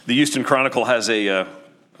The Houston Chronicle has a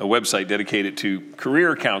website dedicated to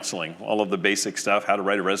career counseling, all of the basic stuff, how to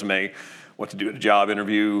write a resume, what to do at a job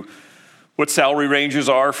interview, what salary ranges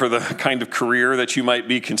are for the kind of career that you might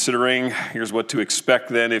be considering. Here's what to expect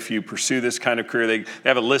then if you pursue this kind of career. They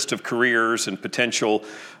have a list of careers and potential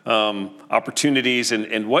opportunities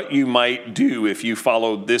and what you might do if you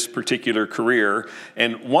followed this particular career.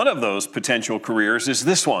 And one of those potential careers is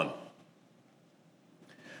this one.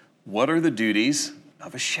 What are the duties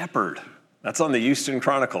of a shepherd? That's on the Houston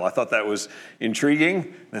Chronicle. I thought that was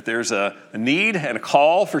intriguing, that there's a need and a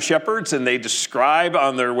call for shepherds, and they describe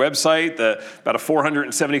on their website about a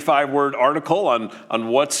 475-word article on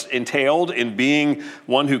what's entailed in being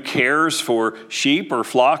one who cares for sheep or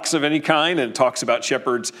flocks of any kind, and talks about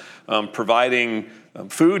shepherds providing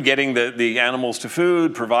food, getting the animals to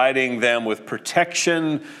food, providing them with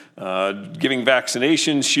protection, giving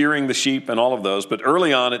vaccinations, shearing the sheep, and all of those. But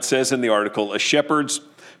early on, it says in the article, a shepherd's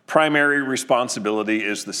primary responsibility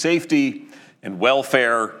is the safety and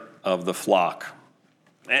welfare of the flock.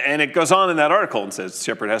 And it goes on in that article and says the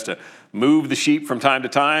shepherd has to move the sheep from time to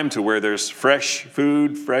time to where there's fresh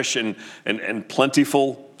food, fresh and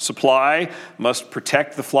plentiful supply, must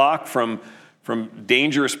protect the flock from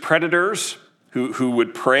dangerous predators who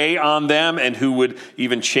would prey on them and who would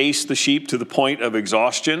even chase the sheep to the point of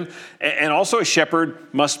exhaustion. And also a shepherd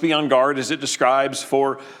must be on guard, as it describes,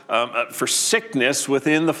 for sickness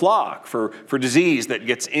within the flock, for disease that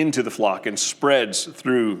gets into the flock and spreads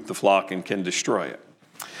through the flock and can destroy it.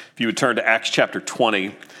 If you would turn to Acts chapter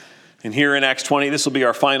 20, and here in Acts 20, this will be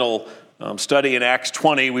our final study in Acts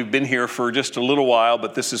 20. We've been here for just a little while,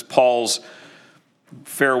 but this is Paul's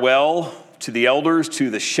farewell to the elders, to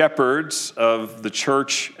the shepherds of the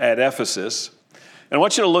church at Ephesus. And I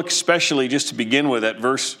want you to look especially, just to begin with, at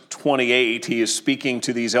verse 28. He is speaking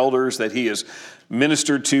to these elders that he has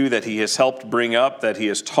ministered to, that he has helped bring up, that he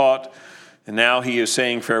has taught, and now he is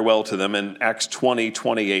saying farewell to them. In Acts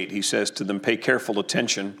 20:28, he says to them, "Pay careful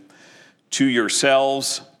attention to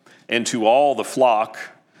yourselves and to all the flock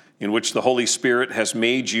in which the Holy Spirit has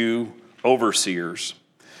made you overseers,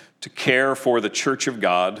 to care for the church of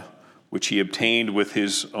God, which he obtained with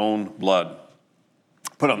his own blood."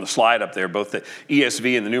 Put on the slide up there both the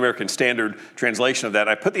ESV and the New American Standard translation of that.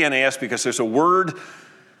 I put the NAS because there's a word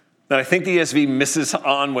that I think the ESV misses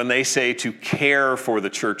on when they say to care for the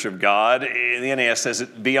church of God. The NAS says,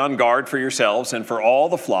 "Be on guard for yourselves and for all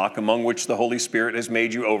the flock among which the Holy Spirit has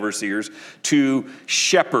made you overseers, to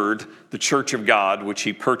shepherd the church of God, which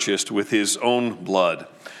he purchased with his own blood."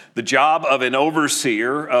 The job of an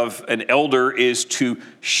overseer, of an elder, is to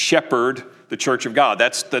shepherd the church of God.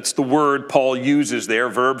 That's the word Paul uses there,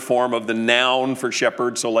 verb form of the noun for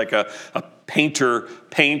shepherd. So like a painter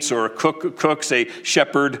paints or a cook cooks, a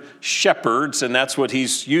shepherd shepherds, and that's what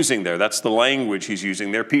he's using there. That's the language he's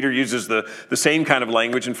using there. Peter uses the same kind of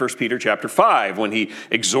language in 1 Peter chapter 5 when he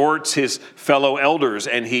exhorts his fellow elders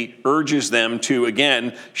and he urges them to,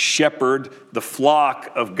 again, shepherd the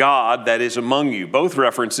flock of God that is among you. Both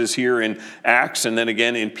references here in Acts and then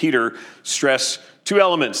again in Peter stress two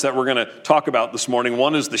elements that we're going to talk about this morning.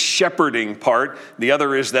 One is the shepherding part. The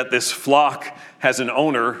other is that this flock has an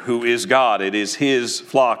owner who is God. It is his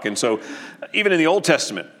flock. And so even in the Old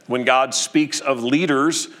Testament, when God speaks of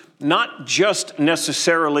leaders, not just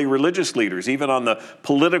necessarily religious leaders, even on the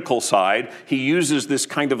political side, he uses this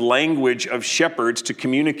kind of language of shepherds to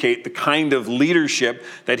communicate the kind of leadership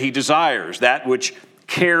that he desires, that which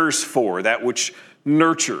cares for, that which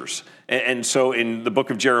nurtures. And so in the book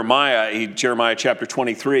of Jeremiah, Jeremiah chapter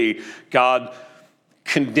 23, God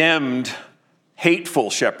condemned hateful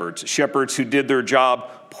shepherds who did their job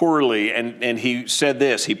poorly. And he said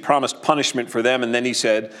this, he promised punishment for them. And then he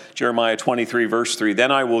said, Jeremiah 23, verse 3,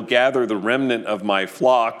 "Then I will gather the remnant of my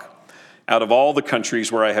flock out of all the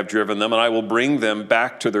countries where I have driven them, and I will bring them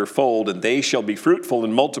back to their fold, and they shall be fruitful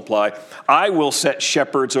and multiply. I will set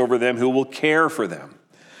shepherds over them who will care for them.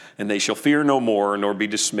 And they shall fear no more, nor be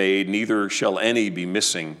dismayed, neither shall any be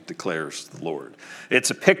missing, declares the Lord."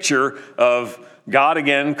 It's a picture of God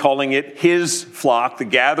again calling it his flock, the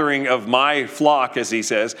gathering of my flock, as he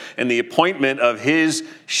says, and the appointment of his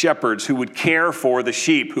shepherds who would care for the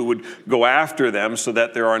sheep, who would go after them so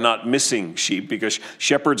that there are not missing sheep, because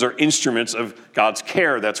shepherds are instruments of God's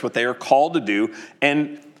care. That's what they are called to do.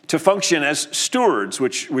 And to function as stewards,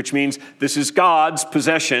 which means this is God's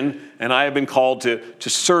possession, and I have been called to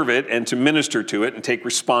serve it and to minister to it and take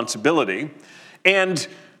responsibility. And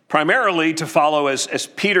primarily to follow, as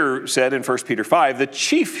Peter said in 1 Peter 5, the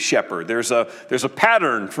chief shepherd. There's a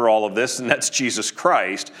pattern for all of this, and that's Jesus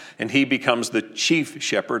Christ, and he becomes the chief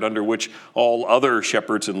shepherd under which all other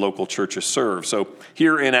shepherds in local churches serve. So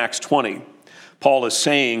here in Acts 20, Paul is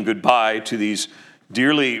saying goodbye to these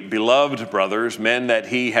dearly beloved brothers, men that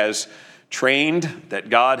he has trained, that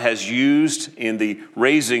God has used in the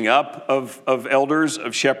raising up of elders,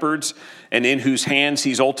 of shepherds, and in whose hands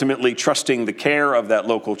he's ultimately trusting the care of that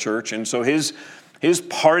local church. And so his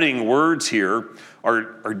parting words here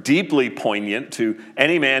are deeply poignant to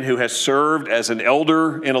any man who has served as an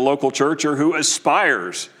elder in a local church or who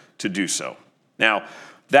aspires to do so. Now,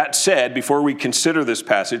 that said, before we consider this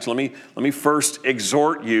passage, let me first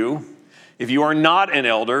exhort you. If you are not an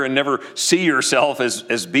elder and never see yourself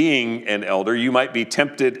as being an elder, you might be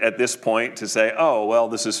tempted at this point to say, oh, well,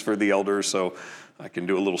 this is for the elders, so I can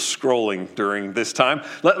do a little scrolling during this time.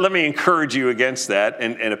 Let me encourage you against that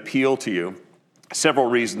and appeal to you. Several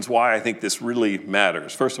reasons why I think this really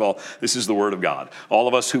matters. First of all, this is the Word of God. All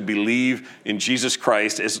of us who believe in Jesus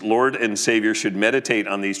Christ as Lord and Savior should meditate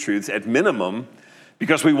on these truths at minimum,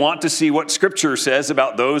 because we want to see what Scripture says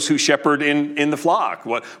about those who shepherd in the flock.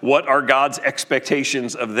 What are God's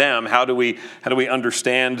expectations of them? How do we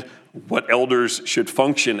understand what elders should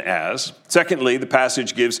function as? Secondly, the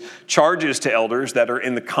passage gives charges to elders that are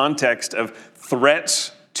in the context of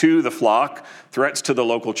threats to the flock, threats to the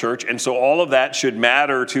local church. And so all of that should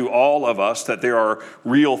matter to all of us, that there are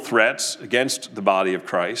real threats against the body of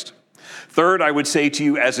Christ. Third, I would say to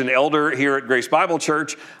you as an elder here at Grace Bible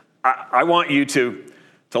Church, I want you to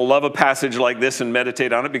love a passage like this and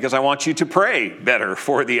meditate on it, because I want you to pray better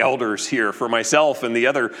for the elders here, for myself and the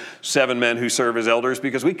other 7 men who serve as elders,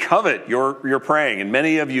 because we covet your praying. And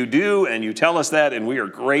many of you do, and you tell us that, and we are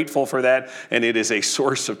grateful for that, and it is a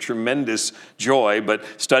source of tremendous joy. But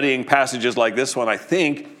studying passages like this one, I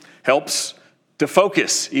think, helps to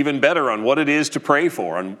focus even better on what it is to pray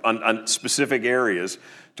for, on specific areas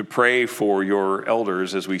to pray for your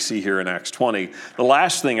elders, as we see here in Acts 20. The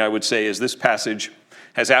last thing I would say is this passage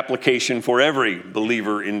has application for every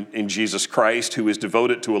believer in Jesus Christ who is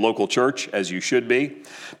devoted to a local church, as you should be.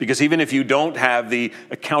 Because even if you don't have the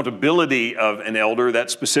accountability of an elder, that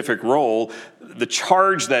specific role, the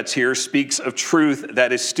charge that's here speaks of truth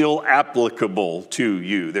that is still applicable to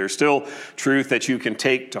you. There's still truth that you can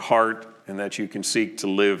take to heart and that you can seek to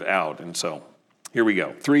live out. And so here we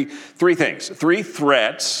go. Three things, 3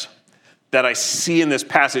 threats that I see in this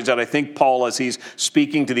passage that I think Paul, as he's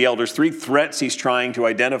speaking to the elders, 3 threats he's trying to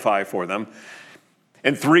identify for them,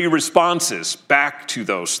 and 3 responses back to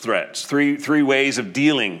those threats, 3 ways of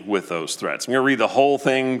dealing with those threats. I'm going to read the whole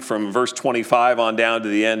thing from verse 25 on down to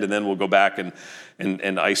the end, and then we'll go back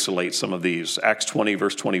and isolate some of these. Acts 20,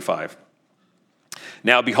 verse 25.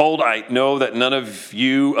 Now, behold, I know that none of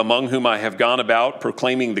you among whom I have gone about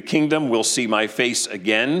proclaiming the kingdom will see my face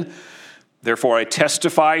again. Therefore, I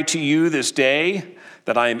testify to you this day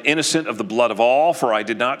that I am innocent of the blood of all, for I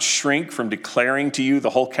did not shrink from declaring to you the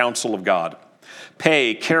whole counsel of God.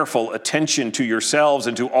 Pay careful attention to yourselves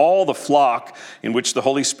and to all the flock in which the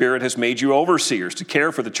Holy Spirit has made you overseers, to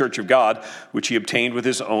care for the church of God, which he obtained with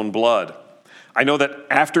his own blood. I know that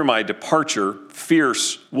after my departure,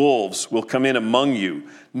 fierce wolves will come in among you,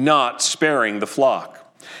 not sparing the flock.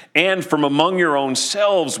 And from among your own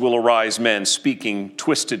selves will arise men speaking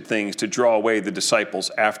twisted things to draw away the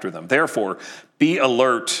disciples after them. Therefore, be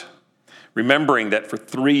alert, remembering that for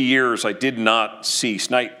 3 years I did not cease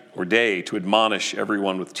night or day to admonish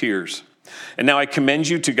everyone with tears. And now I commend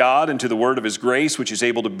you to God and to the word of his grace, which is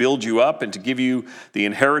able to build you up and to give you the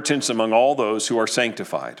inheritance among all those who are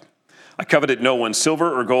sanctified. I coveted no one's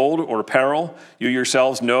silver or gold or apparel. You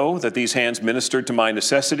yourselves know that these hands ministered to my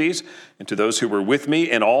necessities and to those who were with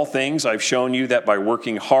me. In all things I've shown you that by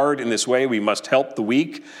working hard in this way we must help the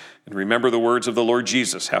weak. And remember the words of the Lord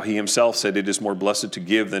Jesus, how he himself said, it is more blessed to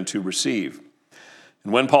give than to receive.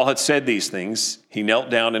 And when Paul had said these things, he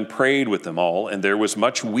knelt down and prayed with them all, and there was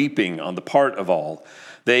much weeping on the part of all.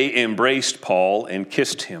 They embraced Paul and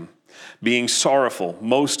kissed him, being sorrowful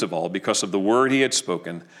most of all because of the word he had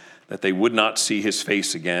spoken, that they would not see his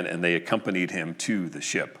face again, and they accompanied him to the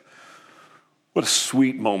ship. What a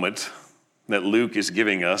sweet moment that Luke is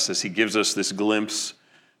giving us as he gives us this glimpse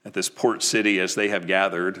at this port city as they have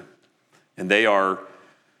gathered, and they are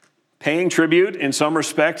paying tribute in some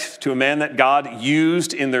respect to a man that God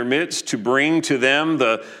used in their midst to bring to them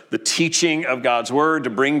the teaching of God's word, to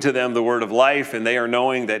bring to them the word of life, and they are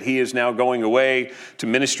knowing that he is now going away to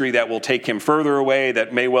ministry that will take him further away,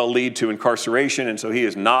 that may well lead to incarceration, and so he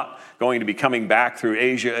is not going to be coming back through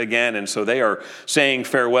Asia again, and so they are saying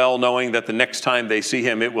farewell, knowing that the next time they see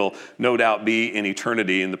him, it will no doubt be in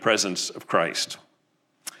eternity in the presence of Christ.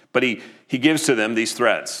 But he gives to them these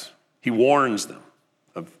threats. He warns them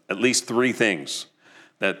of at least 3 things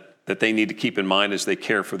that they need to keep in mind as they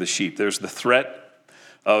care for the sheep. There's the threat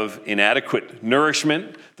of inadequate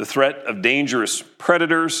nourishment, the threat of dangerous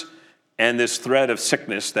predators, and this threat of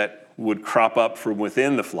sickness that would crop up from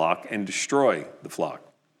within the flock and destroy the flock.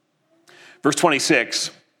 Verse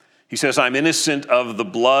 26, he says, I'm innocent of the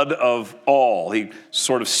blood of all. He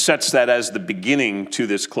sort of sets that as the beginning to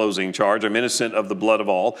this closing charge. I'm innocent of the blood of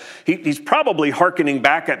all. He's probably hearkening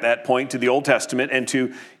back at that point to the Old Testament and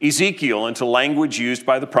to Ezekiel and to language used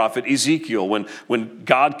by the prophet Ezekiel. When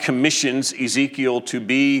God commissions Ezekiel to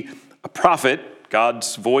be a prophet,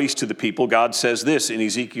 God's voice to the people, God says this in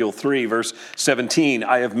Ezekiel 3, verse 17,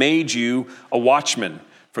 I have made you a watchman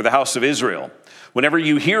for the house of Israel. Whenever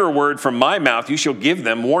you hear a word from my mouth, you shall give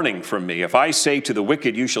them warning from me. If I say to the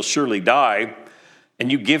wicked, you shall surely die,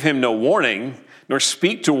 and you give him no warning, nor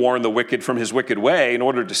speak to warn the wicked from his wicked way in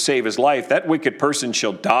order to save his life, that wicked person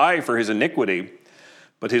shall die for his iniquity,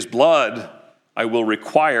 but his blood I will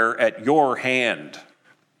require at your hand.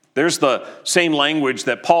 There's the same language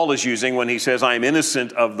that Paul is using when he says, I am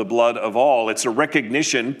innocent of the blood of all. It's a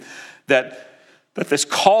recognition that this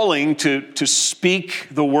calling to speak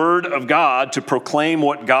the word of God, to proclaim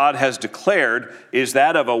what God has declared, is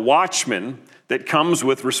that of a watchman that comes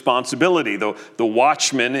with responsibility. The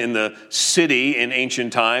watchman in the city in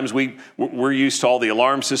ancient times, we're used to all the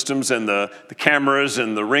alarm systems and the cameras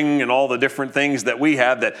and the ring and all the different things that we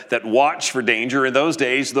have that watch for danger. In those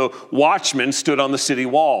days, the watchman stood on the city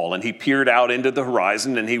wall and he peered out into the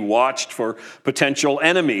horizon and he watched for potential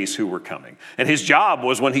enemies who were coming. And his job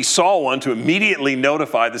was, when he saw one, to immediately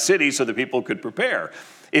notify the city so the people could prepare.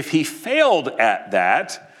 If he failed at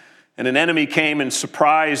that, and an enemy came and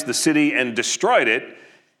surprised the city and destroyed it,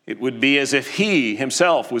 it would be as if he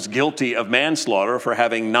himself was guilty of manslaughter for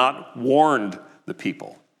having not warned the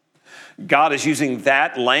people. God is using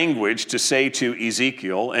that language to say to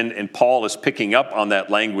Ezekiel, and Paul is picking up on that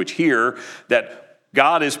language here, that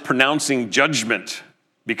God is pronouncing judgment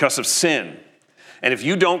because of sin. And if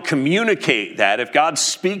you don't communicate that, if God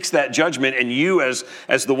speaks that judgment and you as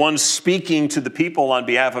the one speaking to the people on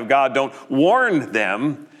behalf of God don't warn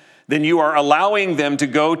them, then you are allowing them to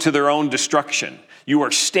go to their own destruction. You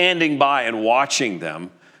are standing by and watching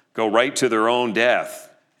them go right to their own death.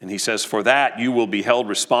 And he says, for that you will be held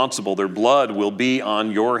responsible. Their blood will be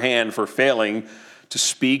on your hand for failing to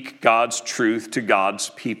speak God's truth to God's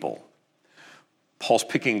people. Paul's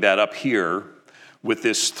picking that up here with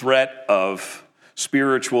this threat of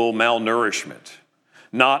spiritual malnourishment,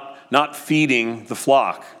 not feeding the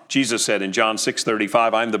flock. Jesus said in John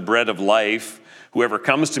 6:35, I'm the bread of life. Whoever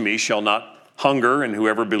comes to me shall not hunger, and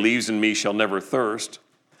whoever believes in me shall never thirst.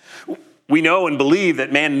 We know and believe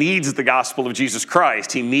that man needs the gospel of Jesus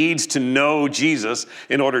Christ. He needs to know Jesus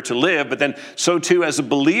in order to live. But then so too, as a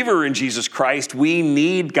believer in Jesus Christ, we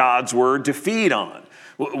need God's word to feed on.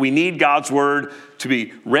 We need God's word to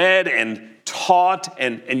be read and taught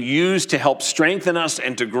and used to help strengthen us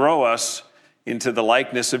and to grow us into the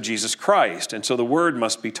likeness of Jesus Christ. And so the word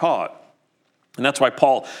must be taught. And that's why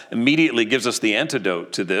Paul immediately gives us the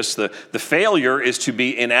antidote to this. The failure is to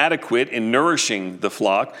be inadequate in nourishing the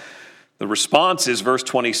flock. The response is verse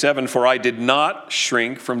 27, for I did not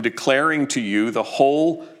shrink from declaring to you the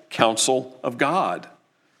whole counsel of God.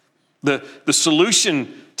 The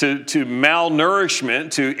solution to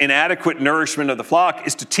malnourishment, to inadequate nourishment of the flock,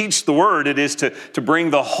 is to teach the word. It is to bring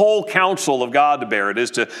the whole counsel of God to bear. It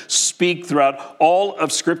is to speak throughout all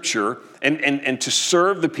of Scripture and to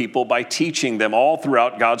serve the people by teaching them all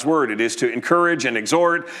throughout God's word. It is to encourage and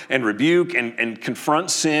exhort and rebuke and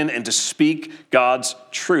confront sin and to speak God's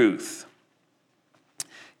truth.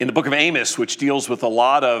 In the book of Amos, which deals with a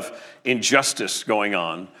lot of injustice going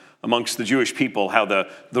on amongst the Jewish people, how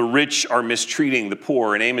the rich are mistreating the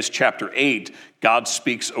poor. In Amos chapter 8, God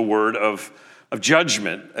speaks a word of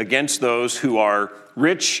judgment against those who are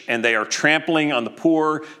rich and they are trampling on the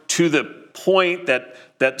poor to the point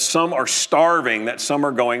that some are starving, that some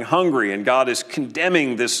are going hungry. And God is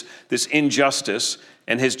condemning this injustice.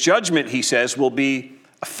 And his judgment, he says, will be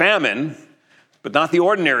a famine, but not the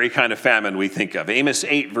ordinary kind of famine we think of. Amos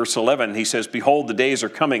 8, verse 11, he says, behold, the days are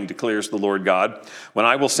coming, declares the Lord God, when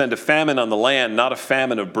I will send a famine on the land, not a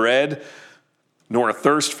famine of bread, nor a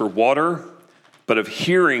thirst for water, but of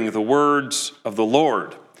hearing the words of the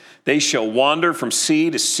Lord. They shall wander from sea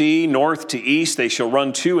to sea, north to east. They shall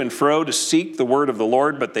run to and fro to seek the word of the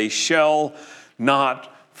Lord, but they shall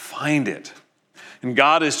not find it. And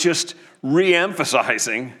God is just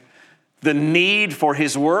re-emphasizing the need for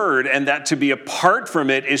his word, and that to be apart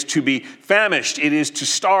from it is to be famished. It is to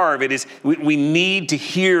starve. We need to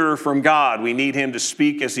hear from God. We need him to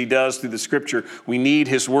speak as he does through the scripture. We need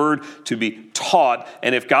his word to be taught.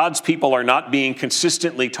 And if God's people are not being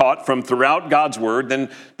consistently taught from throughout God's word,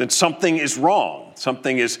 then something is wrong.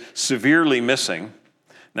 Something is severely missing.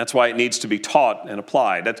 And that's why it needs to be taught and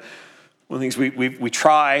applied. That's one of the things we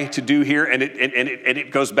try to do here, and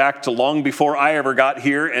it goes back to long before I ever got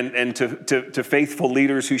here and to faithful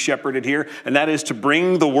leaders who shepherded here, and that is to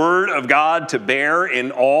bring the Word of God to bear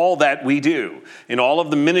in all that we do, in all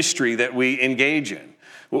of the ministry that we engage in.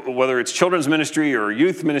 Whether it's children's ministry or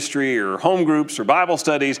youth ministry or home groups or Bible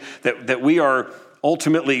studies, that we are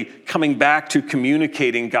ultimately coming back to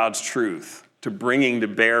communicating God's truth, to bringing to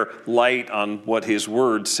bear light on what His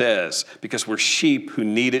Word says, because we're sheep who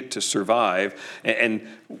need it to survive. And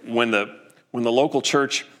when the local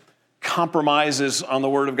church compromises on the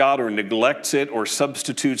Word of God or neglects it or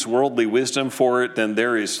substitutes worldly wisdom for it, then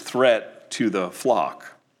there is threat to the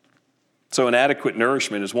flock. So inadequate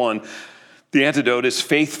nourishment is one. The antidote is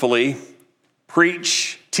faithfully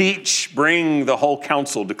preach, teach, bring the whole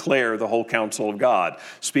counsel, declare the whole counsel of God.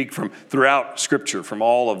 Speak from throughout Scripture, from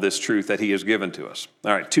all of this truth that He has given to us.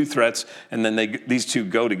 All right, two threats, and then these two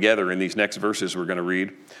go together in these next verses we're going to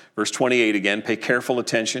read. Verse 28 again, pay careful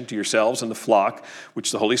attention to yourselves and the flock,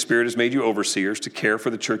 which the Holy Spirit has made you overseers, to care for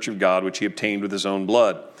the church of God, which He obtained with His own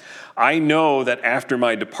blood. I know that after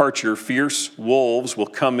my departure, fierce wolves will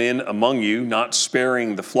come in among you, not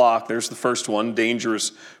sparing the flock. There's the first one,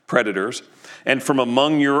 dangerous predators. And from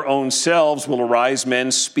among your own selves will arise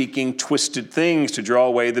men speaking twisted things to draw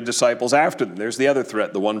away the disciples after them. There's the other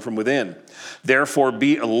threat, the one from within. Therefore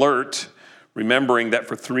be alert, remembering that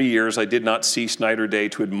for 3 years I did not cease night or day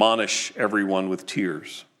to admonish everyone with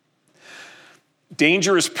tears.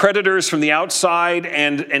 Dangerous predators from the outside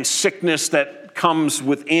and sickness that comes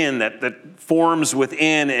within, that forms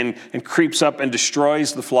within and creeps up and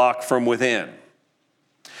destroys the flock from within.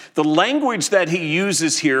 The language that he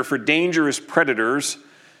uses here for dangerous predators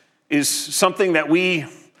is something that we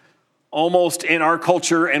almost in our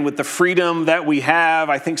culture and with the freedom that we have,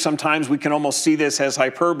 I think sometimes we can almost see this as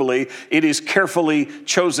hyperbole. It is carefully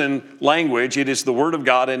chosen language. It is the Word of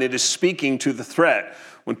God, and it is speaking to the threat.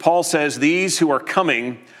 When Paul says these who are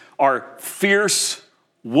coming are fierce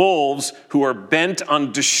wolves who are bent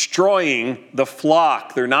on destroying the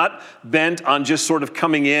flock. They're not bent on just sort of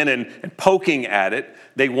coming in and poking at it.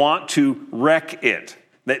 They want to wreck it.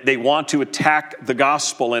 They want to attack the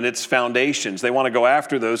gospel and its foundations. They want to go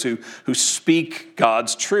after those who speak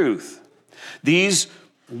God's truth. These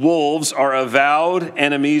wolves are avowed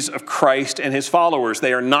enemies of Christ and His followers.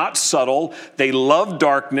 They are not subtle. They love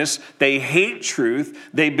darkness. They hate truth.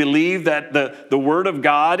 They believe that the Word of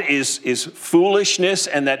God is foolishness,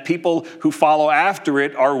 and that people who follow after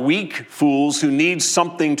it are weak fools who need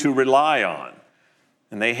something to rely on.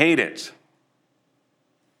 And they hate it.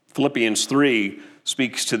 Philippians 3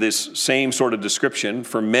 speaks to this same sort of description.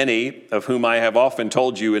 For many, of whom I have often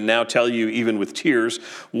told you and now tell you even with tears,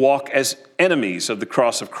 walk as enemies of the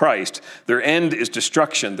cross of Christ. Their end is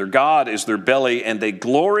destruction. Their God is their belly, and they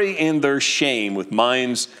glory in their shame with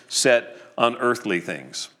minds set on earthly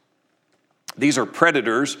things. These are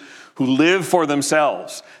predators who live for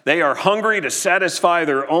themselves. They are hungry to satisfy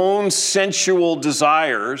their own sensual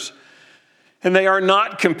desires, and they are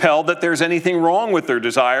not compelled that there's anything wrong with their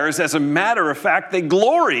desires. As a matter of fact, they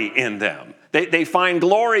glory in them. They find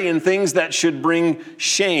glory in things that should bring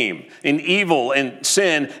shame, in evil and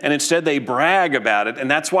sin, and instead they brag about it.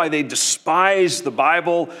 And that's why they despise the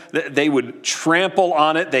Bible. They would trample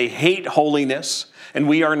on it. They hate holiness. And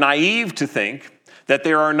we are naive to think that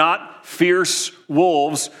there are not fierce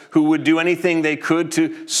wolves who would do anything they could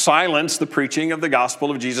to silence the preaching of the gospel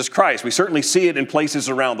of Jesus Christ. We certainly see it in places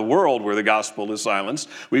around the world where the gospel is silenced.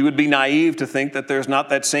 We would be naive to think that there's not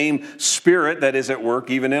that same spirit that is at work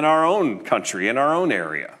even in our own country, in our own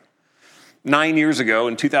area. 9 years ago,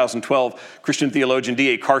 in 2012, Christian theologian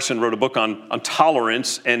D.A. Carson wrote a book on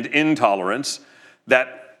tolerance and intolerance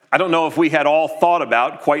that I don't know if we had all thought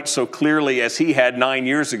about quite so clearly as he had 9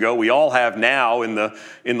 years ago. We all have now in the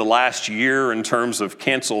last year in terms of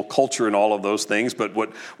cancel culture and all of those things. But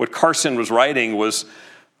what Carson was writing was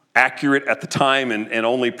accurate at the time and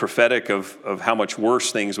only prophetic of how much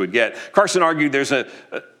worse things would get. Carson argued there's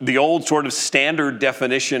the old sort of standard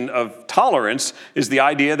definition of tolerance is the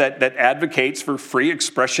idea that advocates for free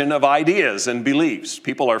expression of ideas and beliefs.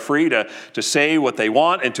 People are free to say what they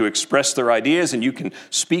want and to express their ideas, and you can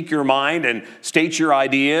speak your mind and state your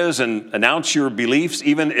ideas and announce your beliefs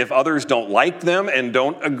even if others don't like them and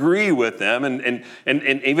don't agree with them and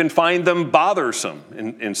even find them bothersome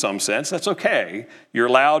in some sense. That's okay. You're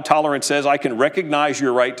allowed. Tolerance says, I can recognize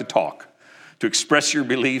your right to talk, to express your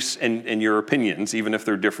beliefs and your opinions, even if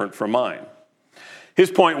they're different from mine. His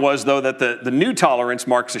point was, though, that the new tolerance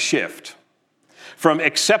marks a shift from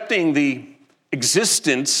accepting the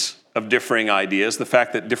existence of differing ideas, the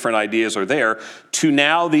fact that different ideas are there, to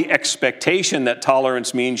now the expectation that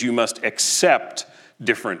tolerance means you must accept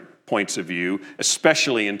different points of view,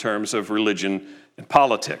 especially in terms of religion and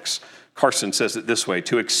politics. Carson says it this way: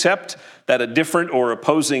 to accept that a different or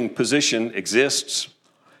opposing position exists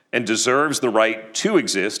and deserves the right to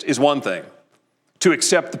exist is one thing. To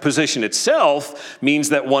accept the position itself means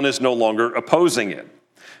that one is no longer opposing it.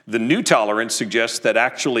 The new tolerance suggests that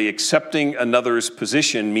actually accepting another's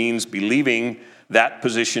position means believing that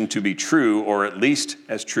position to be true, or at least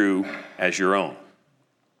as true as your own.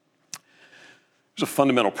 There's a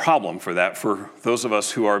fundamental problem for that for those of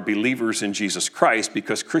us who are believers in Jesus Christ,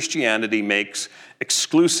 because Christianity makes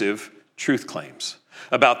exclusive truth claims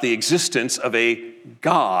about the existence of a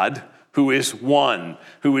God who is one,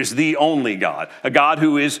 who is the only God, a God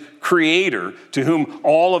who is creator, to whom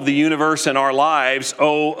all of the universe and our lives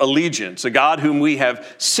owe allegiance, a God whom we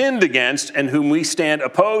have sinned against and whom we stand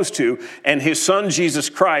opposed to, and his son Jesus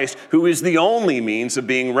Christ, who is the only means of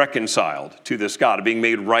being reconciled to this God, of being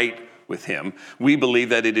made right with him. We believe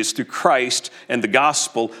that it is through Christ and the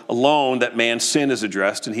gospel alone that man's sin is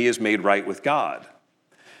addressed and he is made right with God.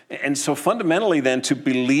 And so fundamentally then, to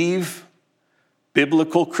believe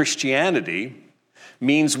biblical Christianity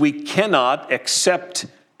means we cannot accept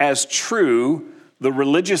as true the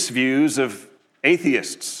religious views of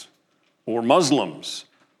atheists or Muslims,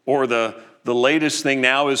 or the latest thing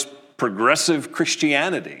now is progressive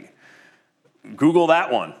Christianity. Google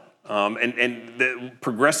that one. And the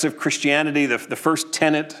progressive Christianity, the first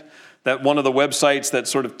tenet, that one of the websites that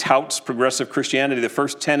sort of touts progressive Christianity, the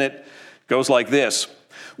first tenet goes like this: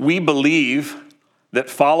 we believe that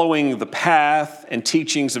following the path and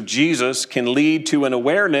teachings of Jesus can lead to an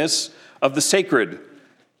awareness of the sacred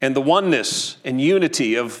and the oneness and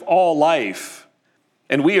unity of all life.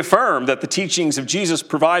 And we affirm that the teachings of Jesus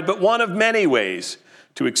provide but one of many ways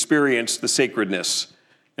to experience the sacredness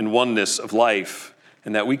and oneness of life,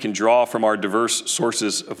 and that we can draw from our diverse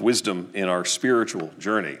sources of wisdom in our spiritual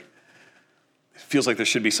journey. It feels like there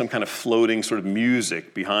should be some kind of floating sort of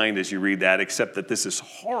music behind as you read that, except that this is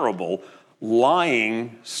horrible,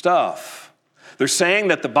 lying stuff. They're saying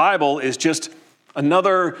that the Bible is just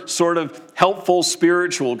another sort of helpful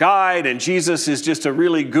spiritual guide, and Jesus is just a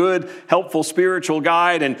really good, helpful spiritual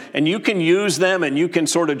guide, and you can use them, and you can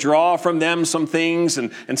sort of draw from them some things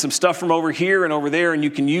and some stuff from over here and over there, and you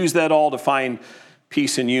can use that all to find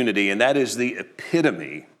peace and unity. And that is the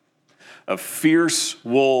epitome of fierce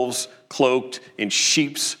wolves cloaked in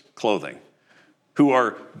sheep's clothing, who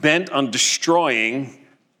are bent on destroying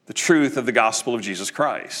the truth of the gospel of Jesus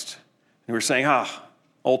Christ. And we're saying,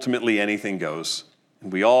 ultimately anything goes,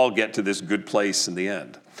 and we all get to this good place in the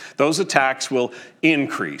end. Those attacks will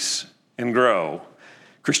increase and grow.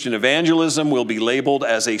 Christian evangelism will be labeled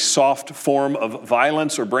as a soft form of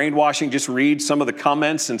violence or brainwashing. Just read some of the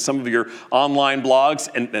comments in some of your online blogs,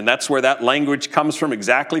 and that's where that language comes from,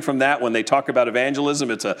 exactly from that. When they talk about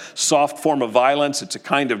evangelism, it's a soft form of violence. It's a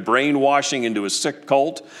kind of brainwashing into a sick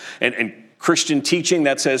cult. And Christian teaching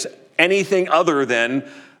that says anything other than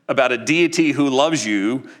about a deity who loves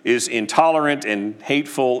you is intolerant and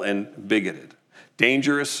hateful and bigoted.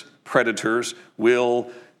 Dangerous predators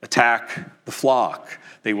will attack the flock.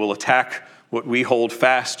 They will attack what we hold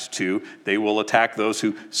fast to. They will attack those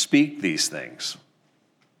who speak these things.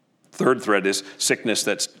 Third thread is sickness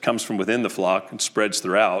that comes from within the flock and spreads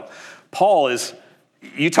throughout.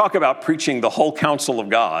 You talk about preaching the whole counsel of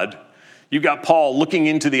God. You've got Paul looking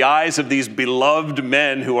into the eyes of these beloved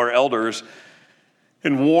men who are elders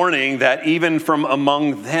and warning that even from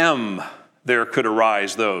among them there could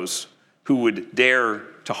arise those who would dare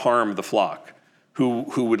to harm the flock,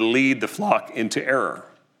 who would lead the flock into error.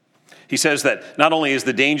 He says that not only is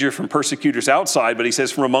the danger from persecutors outside, but he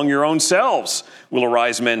says from among your own selves will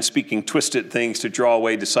arise men speaking twisted things to draw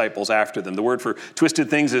away disciples after them. The word for twisted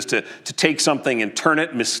things is to take something and turn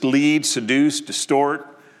it, mislead, seduce, distort.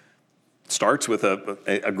 It starts with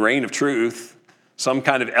a grain of truth, some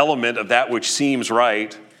kind of element of that which seems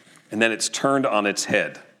right, and then it's turned on its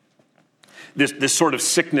head. This sort of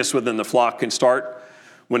sickness within the flock can start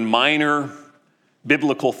when minor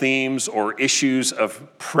biblical themes or issues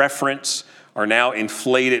of preference are now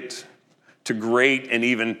inflated to great and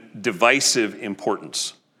even divisive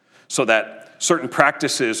importance, so that certain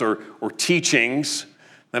practices or teachings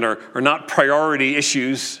that are not priority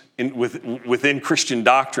issues within Christian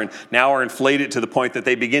doctrine now are inflated to the point that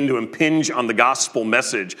they begin to impinge on the gospel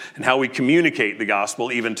message and how we communicate the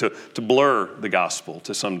gospel, even to blur the gospel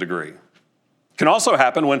to some degree. It can also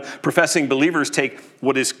happen when professing believers take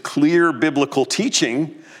what is clear biblical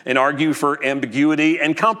teaching and argue for ambiguity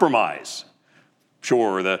and compromise.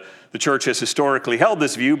 Sure, the church has historically held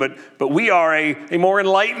this view, but we are a more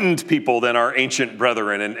enlightened people than our ancient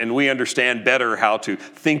brethren, and we understand better how to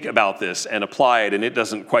think about this and apply it, and it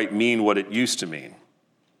doesn't quite mean what it used to mean.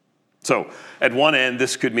 So at one end,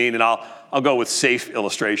 this could mean, and I'll go with safe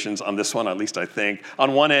illustrations on this one, at least I think.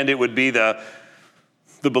 On one end, it would be the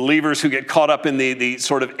believers who get caught up in the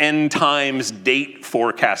sort of end times date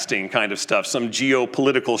forecasting kind of stuff. Some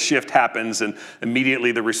geopolitical shift happens, and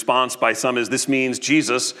immediately the response by some is, this means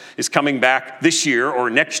Jesus is coming back this year or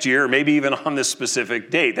next year, or maybe even on this specific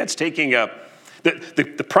date. That's taking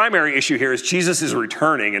the primary issue here is Jesus is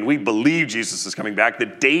returning, and we believe Jesus is coming back. The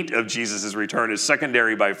date of Jesus' return is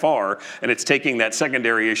secondary by far, and it's taking that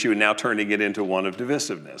secondary issue and now turning it into one of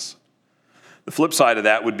divisiveness. The flip side of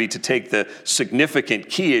that would be to take the significant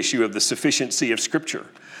key issue of the sufficiency of Scripture.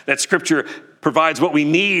 That Scripture provides what we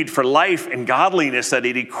need for life and godliness, that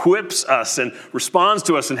it equips us and responds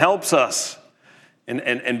to us and helps us,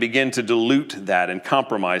 and begin to dilute that and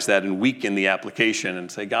compromise that and weaken the application and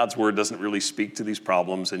say God's Word doesn't really speak to these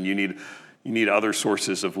problems, and you need other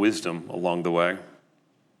sources of wisdom along the way.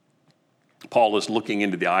 Paul is looking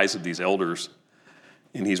into the eyes of these elders,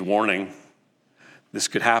 and he's warning, this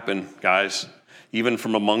could happen, guys, even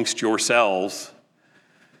from amongst yourselves.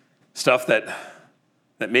 Stuff that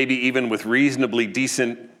maybe even with reasonably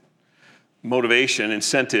decent motivation,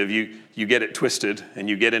 incentive, you get it twisted and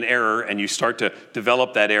you get an error and you start to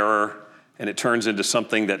develop that error, and it turns into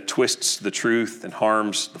something that twists the truth and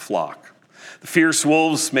harms the flock. The fierce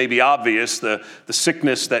wolves may be obvious. The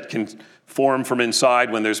sickness that can form from inside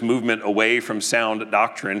when there's movement away from sound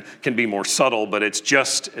doctrine can be more subtle, but it's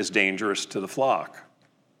just as dangerous to the flock.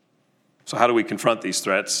 So how do we confront these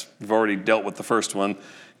threats? We've already dealt with the first one.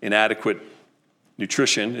 Inadequate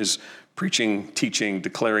nutrition is preaching, teaching,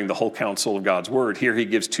 declaring the whole counsel of God's word. Here he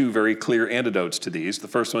gives two very clear antidotes to these. The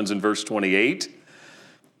first one's in verse 28.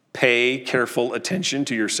 Pay careful attention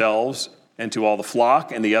to yourselves and to all the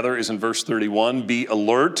flock. And the other is in verse 31. Be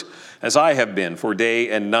alert as I have been, for day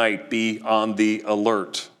and night be on the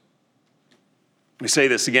alert. Let me say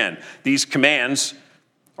this again. These commands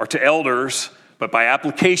are to elders, but by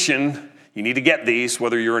application, you need to get these,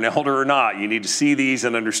 whether you're an elder or not. You need to see these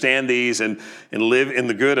and understand these and live in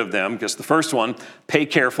the good of them. Because the first one, pay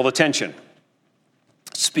careful attention.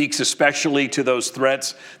 Speaks especially to those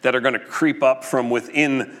threats that are going to creep up from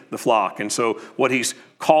within the flock. And so what he's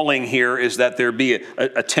calling here is that there be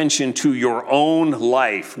attention to your own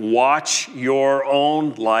life. Watch your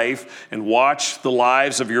own life and watch the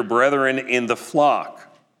lives of your brethren in the flock.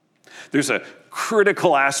 There's a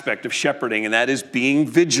critical aspect of shepherding, and that is being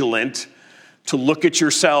vigilant to look at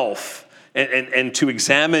yourself and to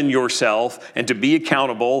examine yourself and to be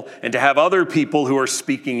accountable and to have other people who are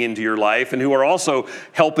speaking into your life and who are also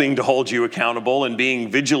helping to hold you accountable and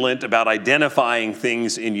being vigilant about identifying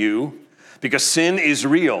things in you, because sin is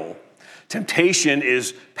real, temptation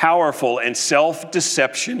is powerful, and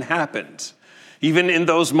self-deception happens. Even in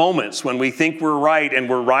those moments when we think we're right and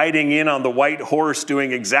we're riding in on the white horse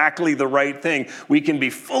doing exactly the right thing, we can be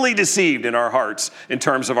fully deceived in our hearts in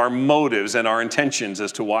terms of our motives and our intentions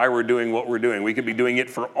as to why we're doing what we're doing. We could be doing it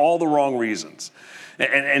for all the wrong reasons.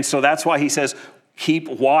 And so that's why he says, keep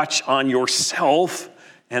watch on yourself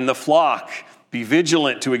and the flock. Be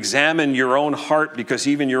vigilant to examine your own heart, because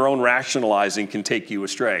even your own rationalizing can take you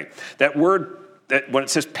astray. That word, when it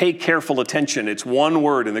says pay careful attention, it's one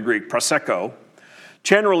word in the Greek, proseko.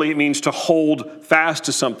 Generally, it means to hold fast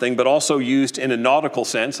to something, but also used in a nautical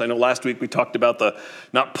sense. I know last week we talked about the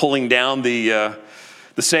not pulling down the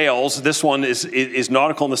sails. This one is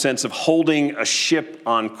nautical in the sense of holding a ship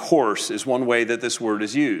on course is one way that this word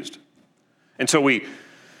is used. And so we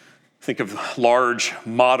think of large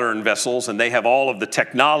modern vessels, and they have all of the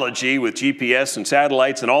technology with GPS and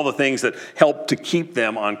satellites and all the things that help to keep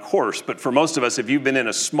them on course. But for most of us, if you've been in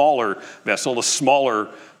a smaller vessel, a smaller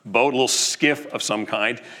boat, a little skiff of some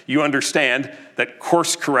kind, you understand that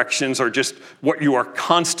course corrections are just what you are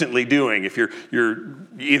constantly doing. If you're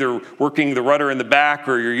either working the rudder in the back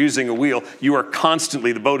or you're using a wheel,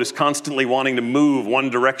 the boat is constantly wanting to move one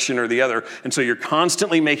direction or the other. And so you're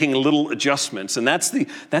constantly making little adjustments. And that's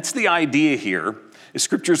the idea here.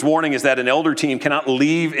 Scripture's warning is that an elder team cannot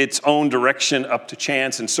leave its own direction up to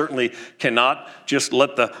chance, and certainly cannot just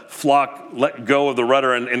let the flock let go of the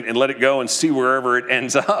rudder and let it go and see wherever it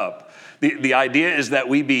ends up. The idea is that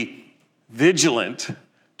we be vigilant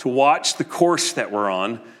to watch the course that we're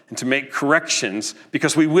on and to make corrections,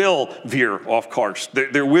 because we will veer off course.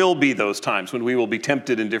 There will be those times when we will be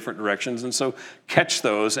tempted in different directions, and so catch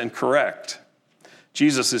those and correct.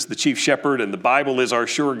 Jesus is the chief shepherd and the Bible is our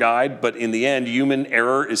sure guide, but in the end, human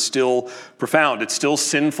error is still profound. It's still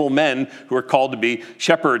sinful men who are called to be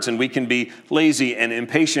shepherds, and we can be lazy and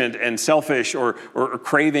impatient and selfish or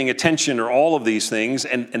craving attention or all of these things,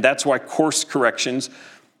 and that's why course corrections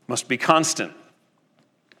must be constant.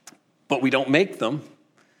 But we don't make them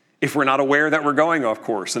if we're not aware that we're going off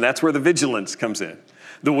course, and that's where the vigilance comes in.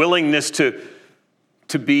 The willingness to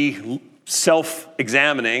be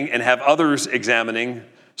self-examining and have others examining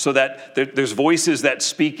so that there's voices that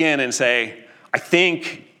speak in and say, I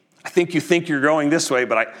think you think you're going this way,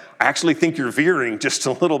 but I actually think you're veering just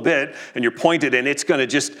a little bit and you're pointed and it's going to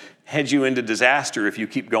just head you into disaster if you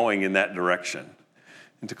keep going in that direction.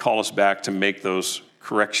 And to call us back to make those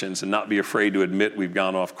corrections and not be afraid to admit we've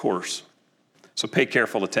gone off course. So pay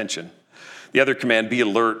careful attention. The other command, be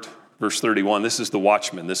alert, verse 31. This is the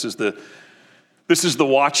watchman. This is the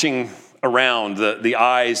watching around, the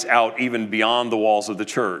eyes out even beyond the walls of the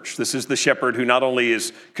church. This is the shepherd who not only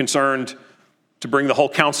is concerned to bring the whole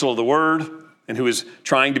counsel of the word and who is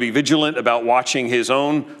trying to be vigilant about watching his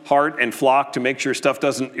own heart and flock to make sure stuff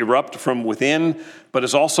doesn't erupt from within, but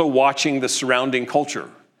is also watching the surrounding culture,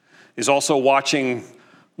 is also watching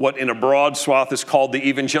what in a broad swath is called the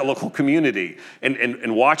evangelical community,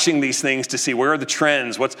 and watching these things to see where are the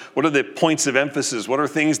trends, what are the points of emphasis, what are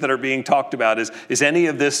things that are being talked about, is any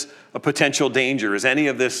of this a potential danger, is any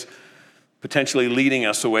of this potentially leading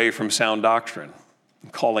us away from sound doctrine,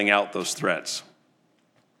 and calling out those threats.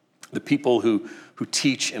 The people who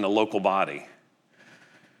teach in a local body,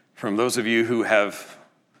 from those of you who have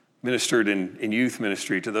ministered in youth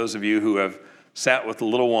ministry to those of you who have sat with the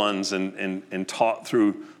little ones and taught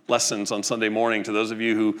through lessons on Sunday morning, to those of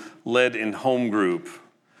you who led in home group,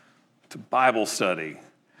 to Bible study.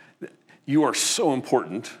 You are so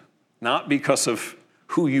important, not because of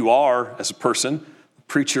who you are as a person,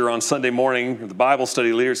 preacher on Sunday morning, the Bible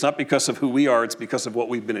study leader. It's not because of who we are, it's because of what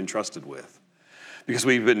we've been entrusted with. Because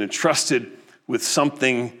we've been entrusted with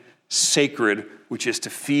something sacred, which is to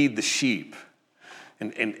feed the sheep.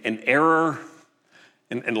 And error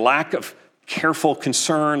and lack of careful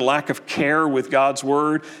concern, lack of care with God's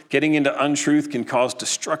word, getting into untruth can cause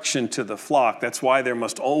destruction to the flock. That's why there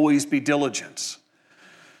must always be diligence.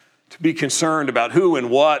 To be concerned about who and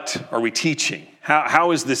what are we teaching?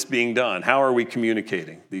 How is this being done? How are we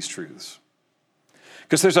communicating these truths?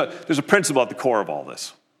 Because there's a principle at the core of all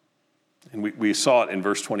this. And we saw it in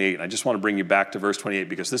verse 28. And I just want to bring you back to verse 28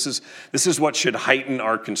 because this is what should heighten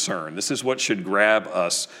our concern. This is what should grab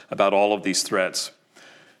us about all of these threats.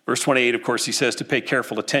 Verse 28, of course, he says to pay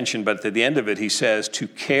careful attention, but at the end of it, he says to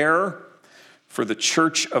care for the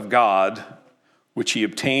church of God, which he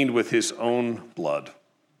obtained with his own blood.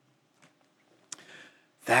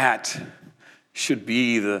 That should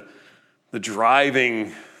be the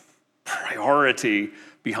driving priority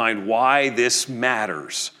behind why this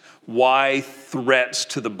matters, why threats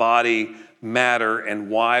to the body matter, and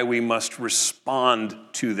why we must respond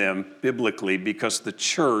to them biblically, because the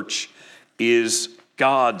church is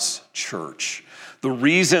God's church. The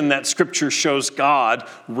reason that Scripture shows God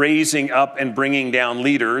raising up and bringing down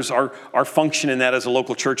leaders, our function in that as a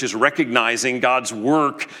local church is recognizing God's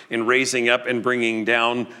work in raising up and bringing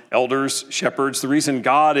down elders, shepherds. The reason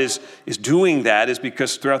God is doing that is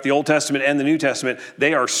because throughout the Old Testament and the New Testament,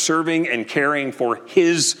 they are serving and caring for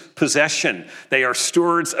His possession. They are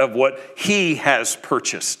stewards of what He has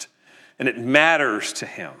purchased, and it matters to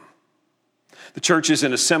Him. The church is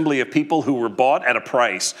an assembly of people who were bought at a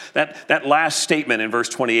price. That last statement in verse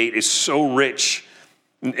 28 is so rich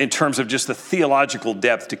in terms of just the theological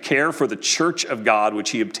depth, to care for the church of God,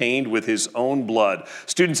 which he obtained with his own blood.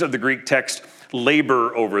 Students of the Greek text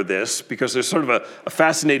labor over this because there's sort of a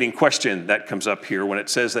fascinating question that comes up here when it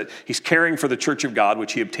says that he's caring for the church of God,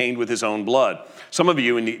 which he obtained with his own blood. Some of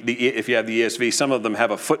you, if you have the ESV, some of them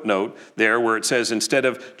have a footnote there where it says instead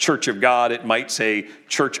of church of God, it might say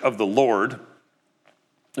church of the Lord.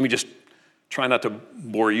 Let me just try not to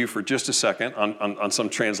bore you for just a second on some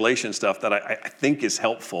translation stuff that I think is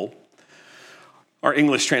helpful. Our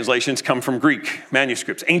English translations come from Greek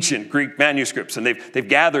manuscripts, ancient Greek manuscripts, and they've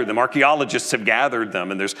gathered them. Archaeologists have gathered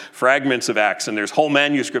them, and there's fragments of Acts, and there's whole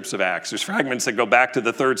manuscripts of Acts. There's fragments that go back to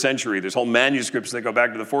the 3rd century. There's whole manuscripts that go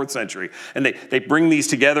back to the 4th century. And they bring these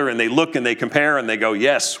together, and they look, and they compare, and they go,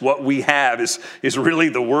 yes, what we have is really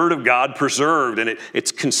the Word of God preserved, and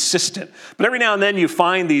it's consistent. But every now and then you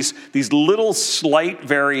find these little slight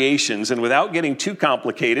variations, and without getting too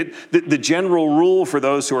complicated, the general rule for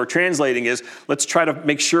those who are translating is, let's try to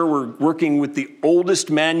make sure we're working with the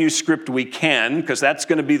oldest manuscript we can, because that's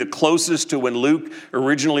going to be the closest to when Luke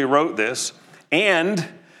originally wrote this. And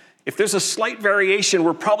If there's a slight variation,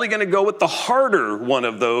 we're probably going to go with the harder one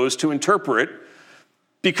of those to interpret,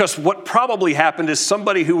 because what probably happened is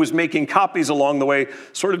somebody who was making copies along the way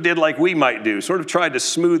sort of did like we might do, sort of tried to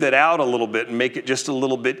smooth it out a little bit and make it just a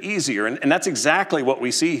little bit easier. And that's exactly what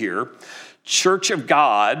we see here. Church of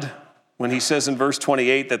God, when he says in verse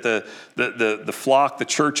 28 that the flock, the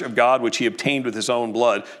church of God, which he obtained with his own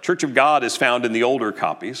blood, church of God is found in the older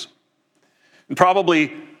copies. And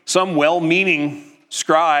probably some well-meaning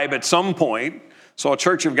scribe at some point saw a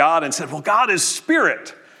church of God and said, well, God is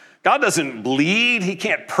spirit. God doesn't bleed. He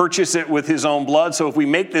can't purchase it with his own blood. So if we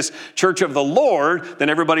make this church of the Lord, then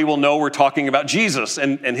everybody will know we're talking about Jesus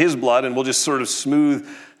and his blood, and we'll just sort of smooth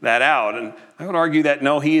that out. And I would argue that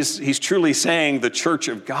no, he's truly saying the church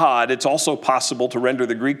of God. It's also possible to render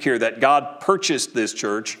the Greek here that God purchased this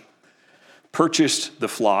church, purchased the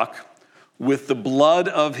flock with the blood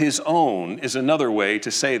of his own is another way to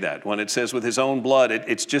say that. When it says with his own blood,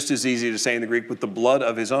 it's just as easy to say in the Greek with the blood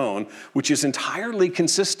of his own, which is entirely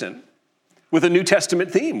consistent with a New Testament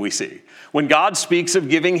theme we see. When God speaks of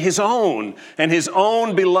giving his own and his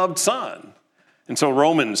own beloved son. And so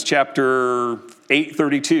Romans chapter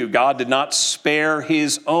 8:32, God did not spare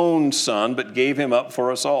his own son, but gave him up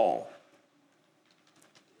for us all.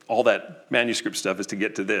 All that manuscript stuff is to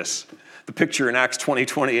get to this. The picture in Acts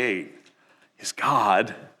 20:28. is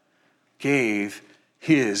God gave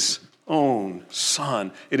his own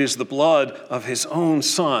son. It is the blood of his own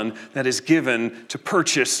son that is given to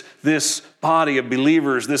purchase this body of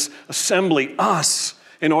believers, this assembly, us,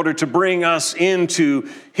 in order to bring us into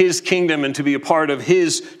his kingdom and to be a part of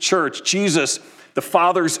his church. Jesus, the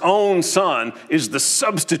Father's own son, is the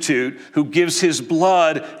substitute who gives his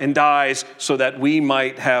blood and dies so that we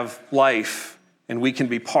might have life. And we can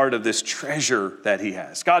be part of this treasure that he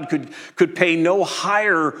has. God could pay no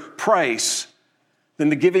higher price than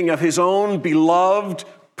the giving of his own beloved,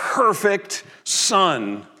 perfect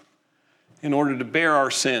son in order to bear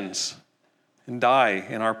our sins and die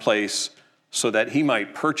in our place so that he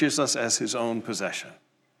might purchase us as his own possession.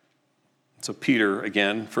 So Peter,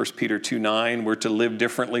 again, 1 Peter 2:9, we're to live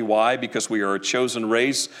differently. Why? Because we are a chosen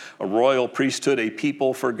race, a royal priesthood, a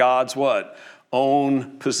people for God's what?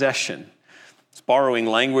 Own possession. It's borrowing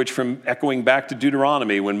language from echoing back to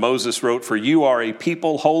Deuteronomy when Moses wrote, "For you are a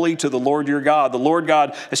people holy to the Lord your God. The Lord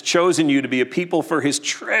God has chosen you to be a people for his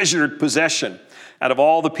treasured possession out of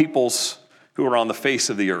all the peoples who are on the face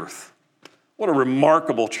of the earth." What a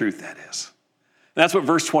remarkable truth that is. And that's what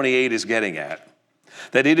verse 28 is getting at.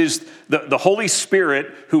 That it is the Holy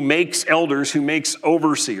Spirit who makes elders, who makes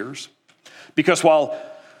overseers. Because while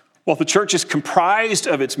the church is comprised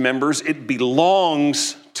of its members, it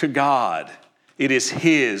belongs to God. It is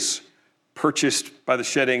his, purchased by the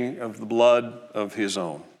shedding of the blood of his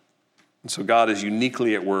own. And so God is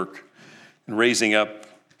uniquely at work in raising up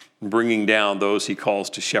and bringing down those he calls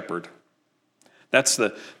to shepherd. That's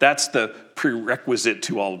the prerequisite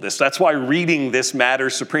to all of this. That's why reading this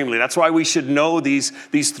matters supremely. That's why we should know these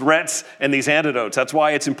threats and these antidotes. That's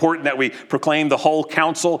why it's important that we proclaim the whole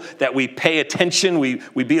counsel, that we pay attention, we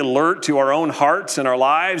be alert to our own hearts and our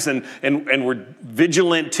lives, and we're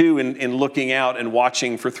vigilant too in looking out and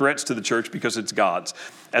watching for threats to the church because it's God's.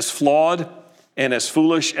 As flawed and as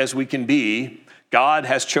foolish as we can be, God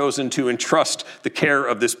has chosen to entrust the care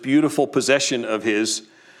of this beautiful possession of his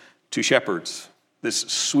to shepherds. This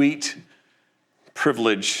sweet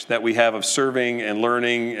privilege that we have of serving and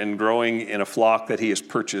learning and growing in a flock that he has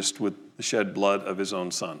purchased with the shed blood of his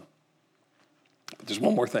own son. But there's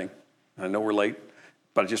one more thing. I know we're late,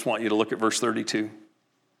 but I just want you to look at verse 32.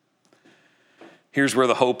 Here's where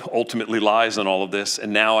the hope ultimately lies in all of this.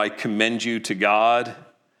 "And now I commend you to God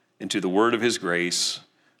and to the word of his grace,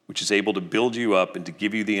 which is able to build you up and to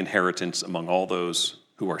give you the inheritance among all those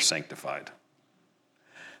who are sanctified."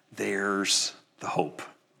 There's the hope.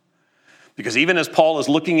 Because even as Paul is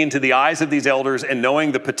looking into the eyes of these elders and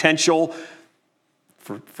knowing the potential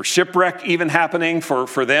for shipwreck even happening,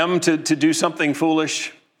 for them to do something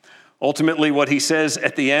foolish, ultimately what he says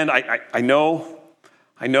at the end, I know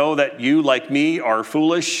that you, like me, are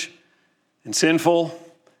foolish and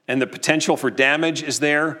sinful, and the potential for damage is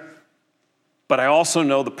there, but I also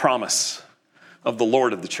know the promise of the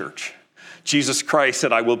Lord of the church. Jesus Christ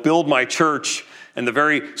said, "I will build my church, and the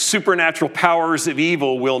very supernatural powers of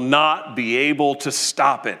evil will not be able to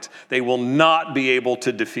stop it. They will not be able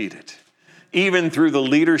to defeat it, even through the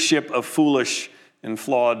leadership of foolish and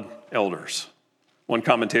flawed elders." One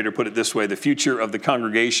commentator put it this way: "The future of the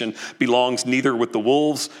congregation belongs neither with the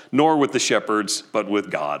wolves nor with the shepherds, but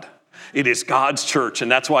with God." It is God's church,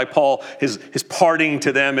 and that's why Paul, his parting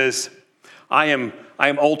to them is, I am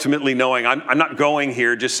ultimately knowing, I'm not going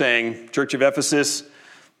here just saying, Church of Ephesus,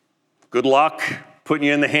 good luck putting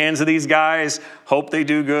you in the hands of these guys. Hope they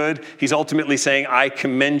do good. He's ultimately saying, I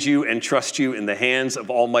commend you and trust you in the hands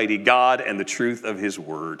of Almighty God and the truth of his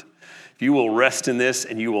word. If you will rest in this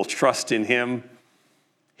and you will trust in him,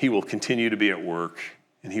 he will continue to be at work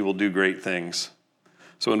and he will do great things.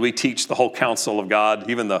 So when we teach the whole counsel of God,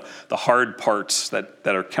 even the hard parts that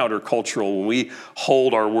are countercultural, when we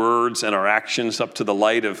hold our words and our actions up to the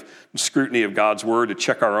light of scrutiny of God's word to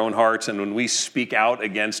check our own hearts, and when we speak out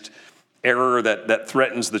against error that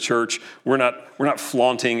threatens the church, we're not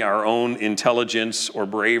flaunting our own intelligence or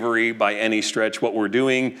bravery by any stretch. What we're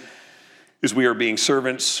doing is we are being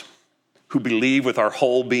servants who believe with our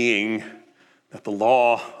whole being that the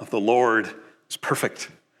law of the Lord is perfect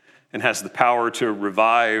and has the power to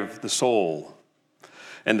revive the soul.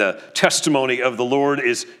 And the testimony of the Lord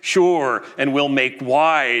is sure and will make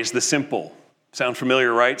wise the simple. Sound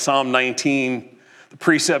familiar, right? Psalm 19, the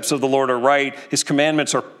precepts of the Lord are right. His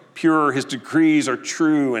commandments are pure. His decrees are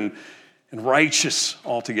true and righteous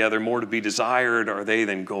altogether. More to be desired are they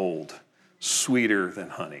than gold, sweeter than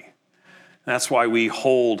honey. That's why we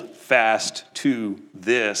hold fast to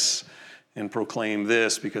this and proclaim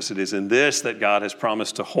this, because it is in this that God has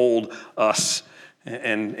promised to hold us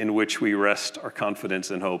and in which we rest our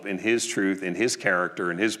confidence and hope in his truth, in his character,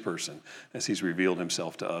 in his person, as he's revealed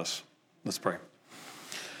himself to us. Let's pray.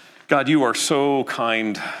 God, you are so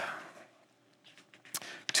kind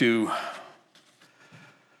to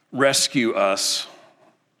rescue us.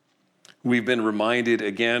 We've been reminded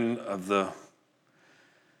again of the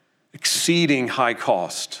exceeding high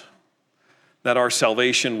cost that our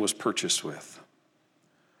salvation was purchased with.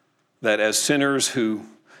 That as sinners who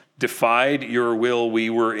defied your will,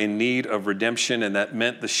 we were in need of redemption, and that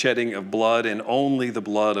meant the shedding of blood, and only the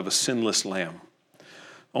blood of a sinless lamb,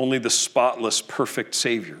 only the spotless, perfect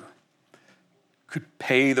Savior could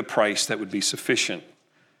pay the price that would be sufficient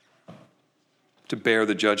to bear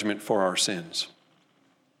the judgment for our sins.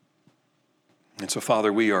 And so,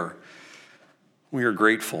 Father, we are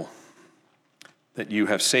grateful that you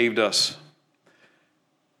have saved us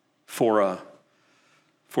for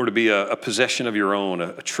to be a possession of your own,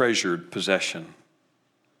 a treasured possession.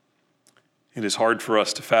 It is hard for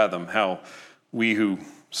us to fathom how we who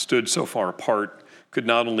stood so far apart could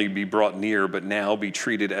not only be brought near, but now be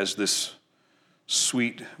treated as this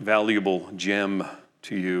sweet, valuable gem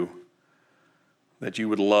to you, that you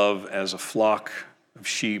would love as a flock of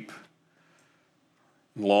sheep,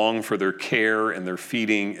 long for their care and their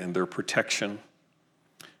feeding and their protection.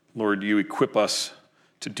 Lord, you equip us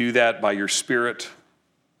to do that by your Spirit.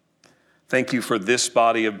 Thank you for this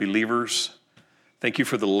body of believers. Thank you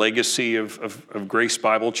for the legacy of Grace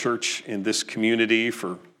Bible Church in this community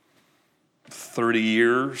for 30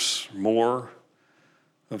 years more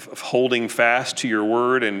of holding fast to your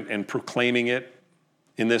word and proclaiming it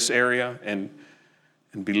in this area and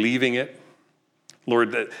believing it.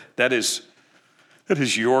 Lord, that is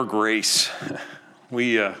your grace.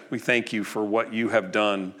 We thank you for what you have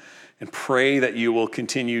done and pray that you will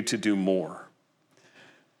continue to do more.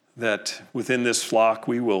 That within this flock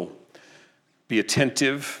we will be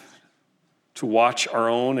attentive to watch our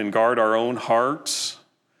own and guard our own hearts,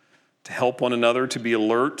 to help one another, to be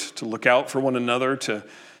alert, to look out for one another, to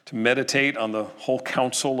meditate on the whole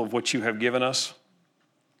counsel of what you have given us.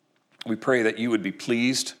 We pray that you would be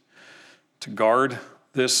pleased to guard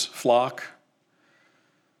this flock,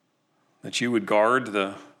 that you would guard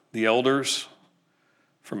the elders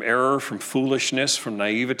from error, from foolishness, from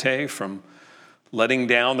naivete, from letting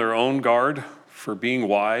down their own guard, for being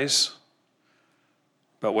wise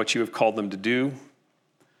about what you have called them to do.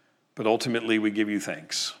 But ultimately, we give you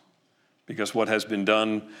thanks, because what has been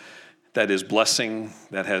done that is blessing,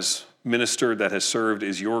 that has ministered, that has served,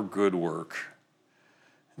 is your good work.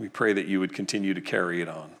 We pray that you would continue to carry it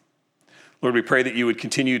on. Lord, we pray that you would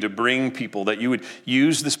continue to bring people, that you would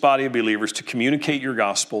use this body of believers to communicate your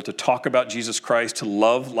gospel, to talk about Jesus Christ, to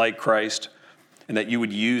love like Christ, and that you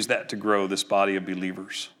would use that to grow this body of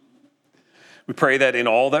believers. We pray that in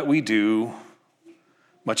all that we do,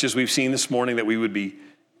 much as we've seen this morning, that we would be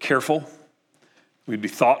careful, we'd be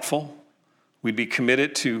thoughtful, we'd be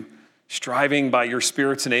committed to striving by your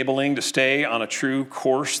Spirit's enabling to stay on a true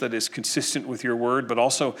course that is consistent with your word, but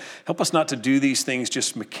also help us not to do these things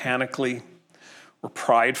just mechanically or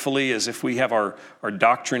pridefully as if we have our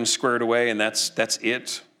doctrine squared away and that's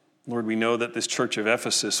it. Lord, we know that this church of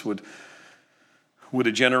Ephesus would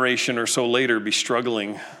a generation or so later be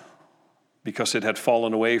struggling because it had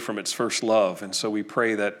fallen away from its first love. And so we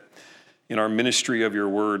pray that in our ministry of your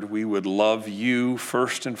word, we would love you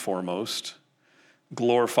first and foremost,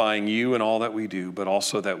 glorifying you in all that we do, but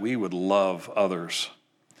also that we would love others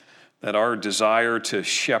that our desire to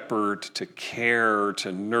shepherd, to care,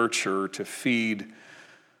 to nurture, to feed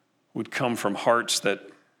would come from hearts that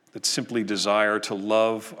simply desire to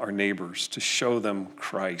love our neighbors, to show them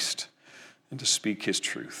Christ, and to speak his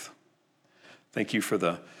truth. Thank you for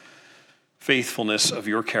the faithfulness of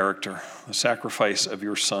your character, the sacrifice of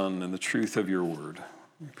your Son, and the truth of your word.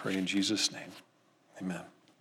 We pray in Jesus' name. Amen.